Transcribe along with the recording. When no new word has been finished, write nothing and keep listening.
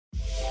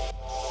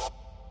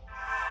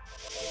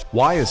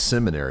Why is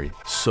seminary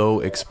so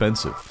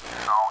expensive?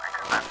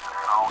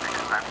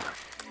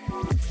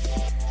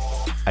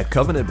 At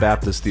Covenant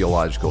Baptist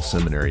Theological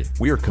Seminary,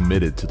 we are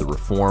committed to the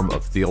reform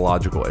of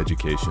theological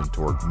education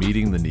toward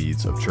meeting the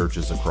needs of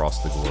churches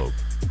across the globe.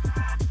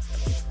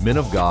 Men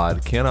of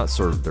God cannot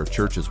serve their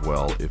churches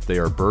well if they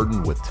are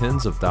burdened with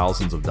tens of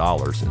thousands of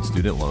dollars in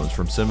student loans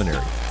from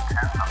seminary.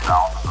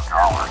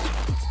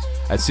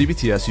 At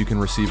CBTS, you can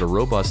receive a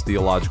robust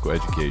theological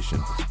education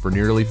for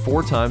nearly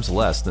 4 times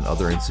less than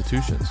other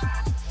institutions.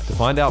 To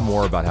find out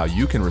more about how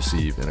you can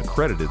receive an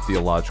accredited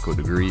theological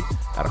degree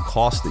at a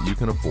cost that you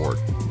can afford,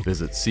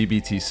 visit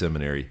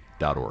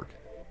cbtseminary.org.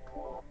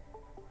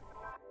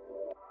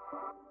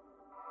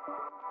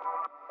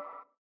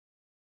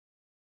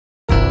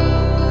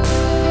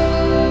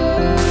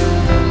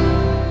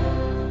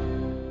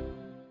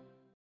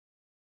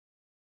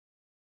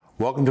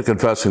 Welcome to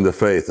Confessing the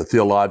Faith, a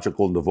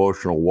theological and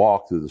devotional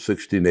walk through the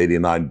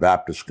 1689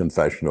 Baptist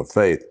Confession of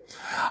Faith.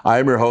 I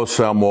am your host,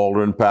 Sam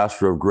Waldron,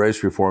 pastor of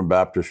Grace Reformed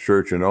Baptist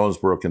Church in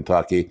Owensboro,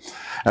 Kentucky,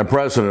 and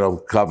president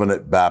of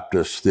Covenant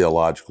Baptist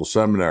Theological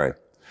Seminary.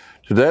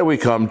 Today we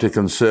come to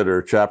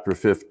consider chapter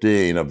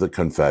 15 of the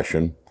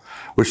Confession,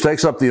 which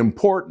takes up the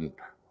important,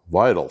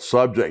 vital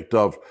subject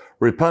of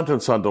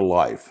repentance unto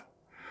life.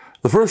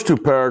 The first 2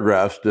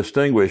 paragraphs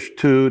distinguish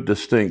 2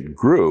 distinct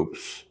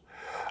groups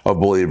of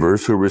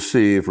believers who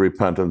receive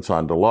repentance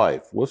unto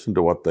life. Listen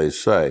to what they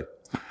say.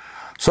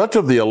 Such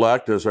of the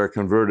elect as are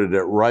converted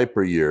at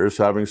riper years,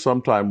 having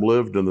sometime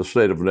lived in the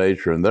state of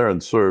nature and therein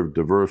served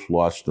diverse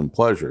lusts and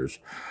pleasures,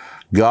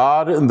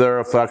 God in their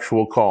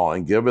effectual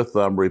calling giveth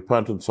them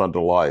repentance unto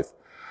life.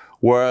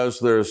 Whereas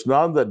there is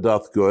none that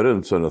doth good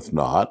and sinneth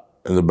not,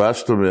 and the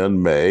best of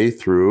men may,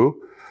 through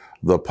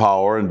the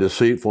power and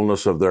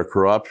deceitfulness of their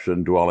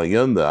corruption dwelling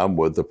in them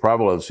with the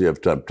prevalency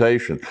of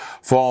temptation,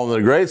 fall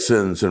into great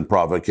sins and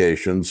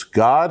provocations,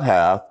 God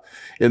hath,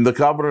 in the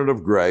covenant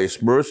of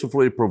grace,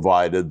 mercifully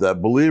provided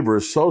that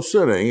believers so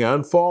sinning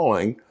and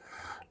falling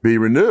be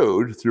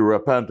renewed through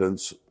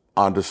repentance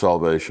unto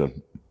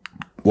salvation.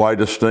 Why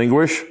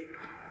distinguish?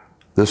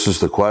 This is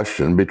the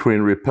question, between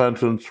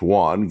repentance,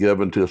 1,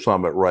 given to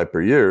some at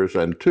riper years,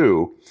 and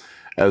 2,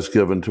 as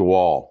given to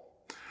all.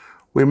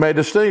 We may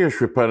distinguish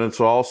repentance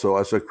also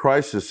as a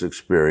crisis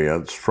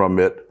experience from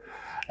it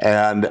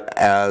and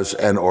as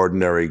an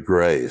ordinary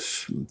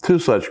grace. 2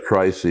 such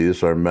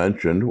crises are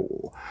mentioned.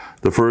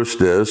 The first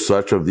is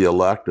such of the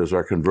elect as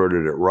are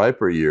converted at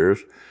riper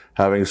years,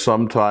 having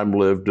sometime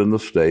lived in the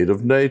state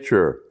of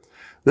nature.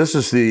 This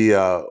is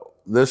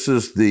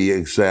the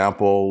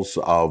examples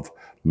of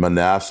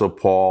Manasseh,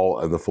 Paul,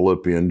 and the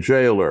Philippian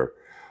jailer,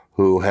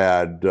 who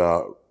had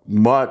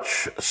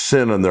much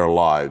sin in their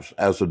lives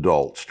as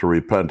adults to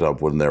repent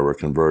of when they were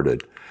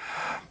converted.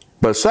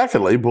 But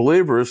secondly,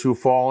 believers who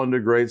fall into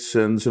great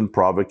sins and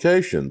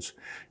provocations.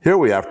 Here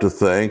we have to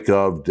think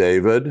of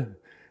David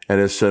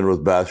and his sin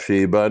with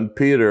Bathsheba and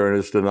Peter and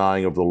his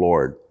denying of the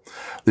Lord.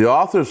 The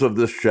authors of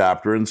this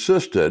chapter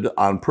insisted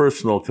on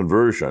personal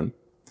conversion,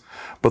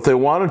 but they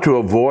wanted to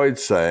avoid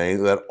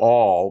saying that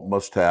all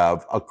must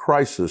have a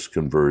crisis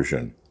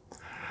conversion.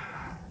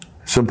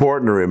 It's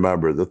important to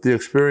remember that the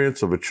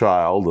experience of a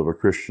child of a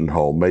Christian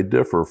home may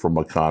differ from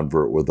a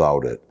convert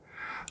without it.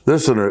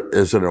 This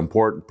is an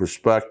important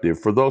perspective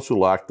for those who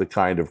lack the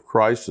kind of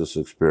crisis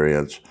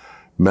experience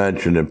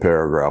mentioned in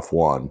paragraph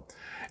 1.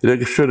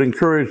 It should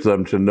encourage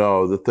them to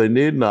know that they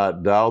need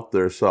not doubt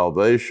their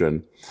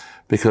salvation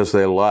because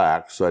they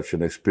lack such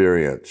an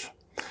experience.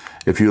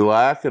 If you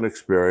lack an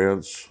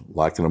experience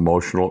like an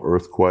emotional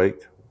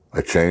earthquake,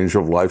 a change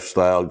of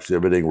lifestyle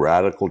exhibiting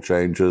radical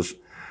changes,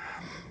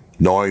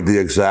 knowing the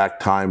exact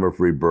time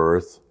of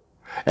rebirth,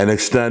 an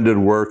extended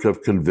work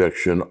of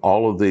conviction,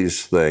 all of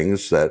these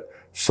things that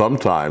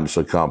sometimes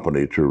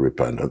accompany true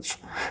repentance.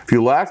 If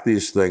you lack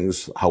these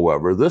things,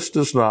 however, this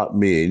does not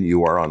mean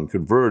you are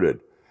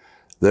unconverted.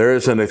 There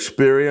is an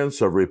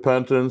experience of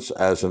repentance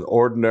as an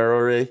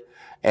ordinary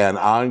and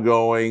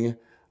ongoing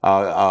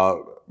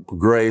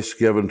grace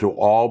given to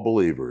all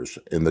believers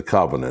in the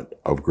covenant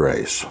of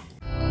grace.